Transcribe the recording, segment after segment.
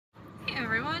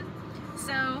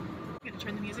So, I'm gonna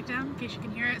turn the music down in case you can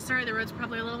hear it. Sorry, the road's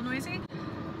probably a little noisy.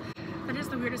 That is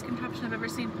the weirdest contraption I've ever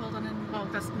seen pulled on in, well,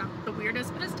 that's not the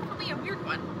weirdest, but it's definitely a weird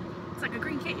one. It's like a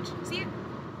green cage. See it?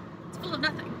 It's full of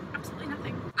nothing. Absolutely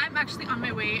nothing. I'm actually on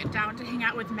my way down to hang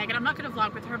out with Megan. I'm not gonna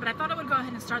vlog with her, but I thought I would go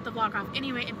ahead and start the vlog off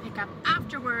anyway and pick up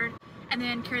afterward and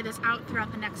then carry this out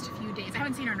throughout the next few days. I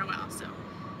haven't seen her in a while, so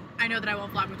I know that I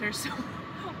won't vlog with her, so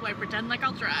I pretend like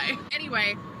I'll try.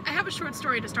 Anyway, I have a short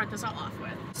story to start this all off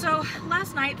with. So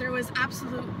last night there was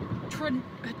absolute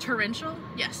torrential,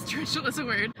 yes, torrential is a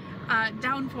word,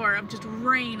 downpour of just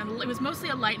rain, and it was mostly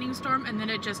a lightning storm, and then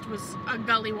it just was a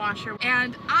gully washer.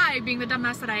 And I, being the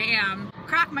dumbass that I am,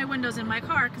 cracked my windows in my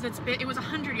car because it was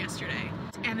 100 yesterday.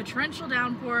 And the torrential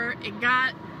downpour, it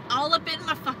got all up in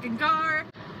my fucking car.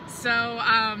 So,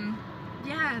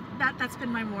 yeah, that's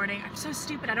been my morning. I'm so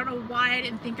stupid. I don't know why I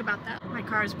didn't think about that. My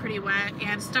car is pretty wet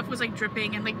and stuff was like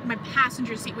dripping, and like my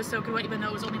passenger seat was soaking wet even though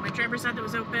it was only my driver's side that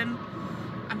was open.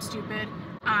 I'm stupid.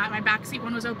 My back seat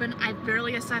one was open. I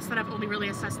barely assessed that. I've only really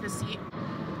assessed this seat.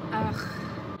 Ugh.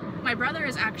 My brother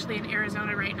is actually in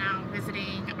Arizona right now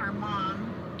visiting our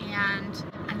mom, and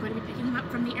I'm going to be picking him up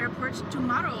from the airport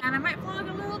tomorrow, and I might vlog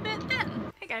a little bit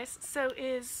then. Hey guys, so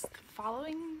is the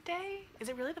following day? Is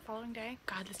it really the following day?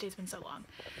 God, this day's been so long.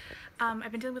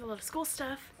 I've been dealing with a lot of school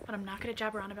stuff, but I'm not going to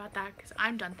jabber on about that because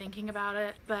I'm done thinking about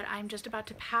it. But I'm just about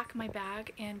to pack my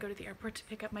bag and go to the airport to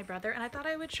pick up my brother, and I thought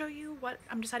I would show you what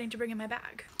I'm deciding to bring in my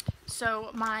bag. So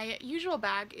my usual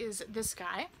bag is this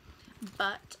guy,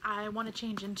 but I want to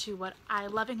change into what I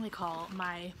lovingly call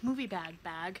my movie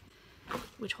bag,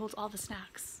 which holds all the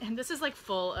snacks. And this is like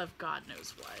full of God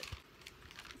knows what.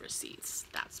 Receipts,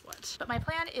 that's what. But my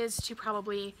plan is to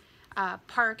probably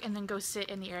park and then go sit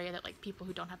in the area that like people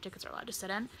who don't have tickets are allowed to sit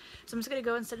in. So I'm just gonna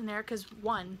go and sit in there because,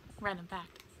 one, random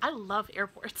fact, I love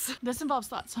airports. This involves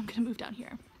thought, so I'm gonna move down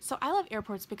here. So I love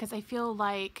airports because I feel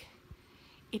like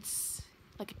it's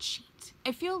like a cheat.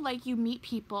 I feel like you meet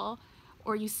people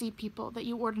or you see people that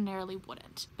you ordinarily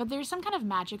wouldn't. But there's some kind of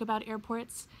magic about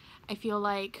airports. I feel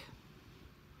like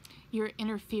you're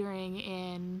interfering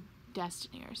in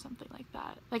destiny or something like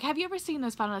that. Like, have you ever seen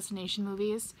those Final Destination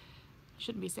movies?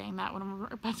 Shouldn't be saying that when I'm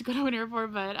about to go to an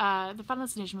airport, but the Final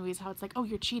Destination movies, how it's like, oh,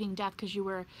 you're cheating death because you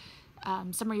were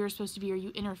somewhere you were supposed to be, or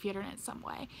you interfered in it some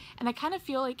way. And I kind of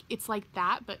feel like it's like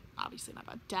that, but obviously not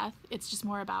about death. It's just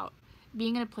more about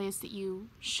being in a place that you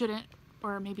shouldn't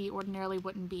or maybe ordinarily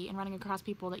wouldn't be, and running across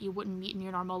people that you wouldn't meet in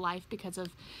your normal life because of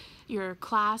your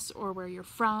class or where you're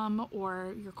from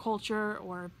or your culture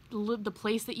or the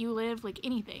place that you live, like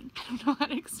anything. I don't know how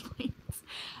to explain this,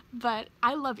 but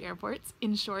I love airports.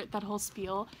 In short, that whole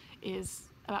spiel is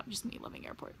about just me loving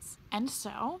airports. And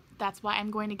so that's why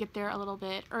I'm going to get there a little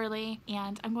bit early,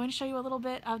 and I'm going to show you a little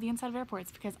bit of the inside of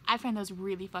airports because I find those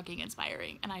really fucking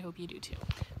inspiring, and I hope you do too.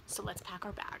 So let's pack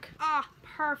our bag. Ah,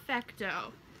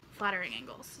 perfecto. Flattering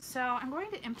angles. So I'm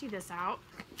going to empty this out.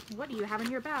 What do you have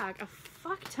in your bag? A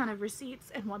fuck ton of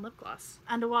receipts and one lip gloss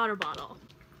and a water bottle.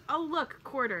 Oh look,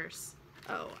 quarters.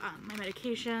 Oh, my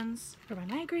medications for my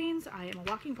migraines. I am a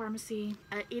walking pharmacy.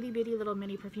 An itty bitty little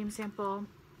mini perfume sample.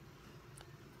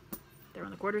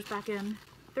 Throwing the quarters back in.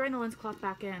 Throwing the lens cloth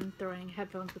back in. Throwing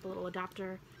headphones with a little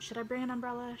adapter. Should I bring an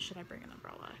umbrella? Should I bring an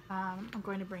umbrella? I'm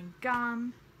going to bring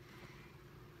gum.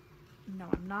 No,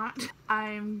 I'm not.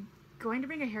 I'm going to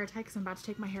bring a hair tie because I'm about to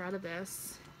take my hair out of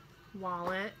this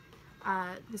wallet.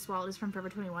 This wallet is from Forever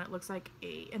 21. It looks like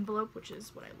a envelope, which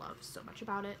is what I love so much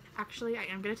about it. Actually, I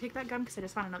am going to take that gum because I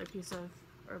just found another piece of,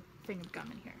 or thing of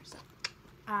gum in here. So,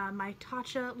 my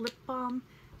Tatcha lip balm.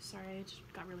 Sorry, I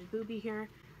just got really booby here.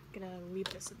 I'm going to leave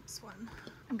this in this one.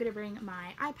 I'm going to bring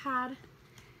my iPad,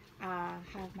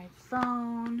 have my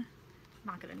phone.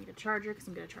 Not going to need a charger because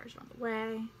I'm going to charge it on the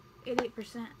way.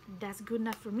 88%, that's good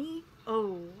enough for me.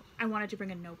 Oh, I wanted to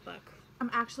bring a notebook. I'm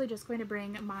actually just going to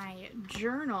bring my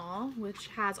journal, which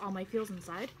has all my feels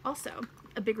inside. Also,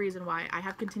 a big reason why I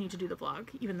have continued to do the vlog,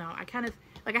 even though I kind of,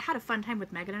 like, I had a fun time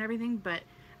with Megan and everything, but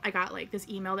I got, like, this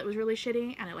email that was really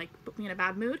shitty, and it, like, put me in a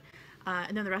bad mood.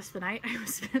 And then the rest of the night, I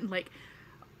was like,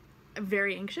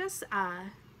 very anxious,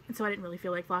 and so I didn't really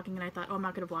feel like vlogging, and I thought, oh, I'm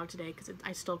not going to vlog today, because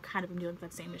I still kind of am dealing with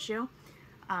that same issue.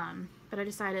 But I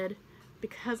decided,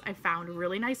 because I found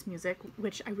really nice music,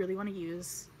 which I really want to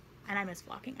use, and I miss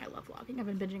vlogging. I love vlogging. I've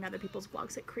been binging other people's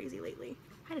vlogs like crazy lately.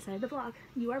 I decided to vlog.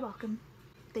 You are welcome.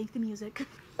 Thank the music.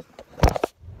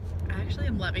 I actually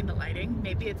am loving the lighting.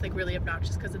 Maybe it's like really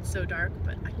obnoxious because it's so dark,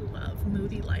 but I love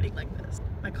moody lighting like this.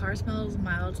 My car smells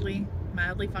mildly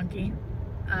funky.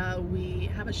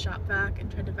 We have a shop vac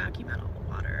and tried to vacuum out all the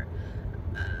water.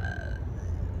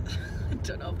 I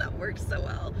don't know if that worked so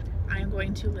well. I'm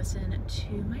going to listen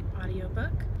to my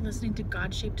audiobook. Listening to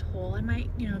God-Shaped Hole. I might,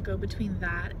 go between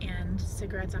that and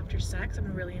Cigarettes After Sex. I've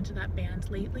been really into that band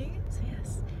lately. So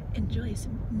yes, enjoy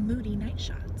some moody night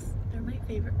shots. They're my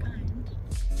favorite kind.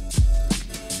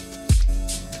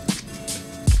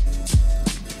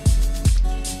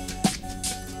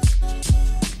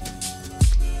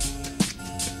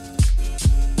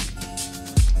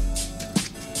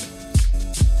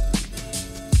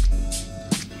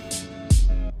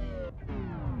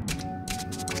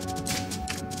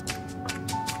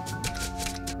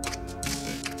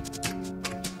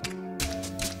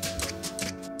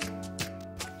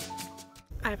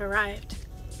 I've arrived.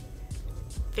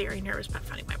 Very nervous about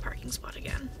finding my parking spot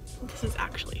again. This is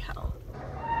actually hell.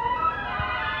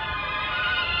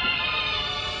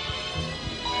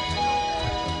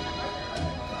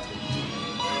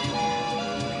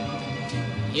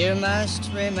 You must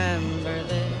remember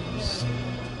this,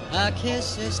 a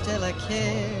kiss is still a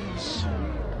kiss,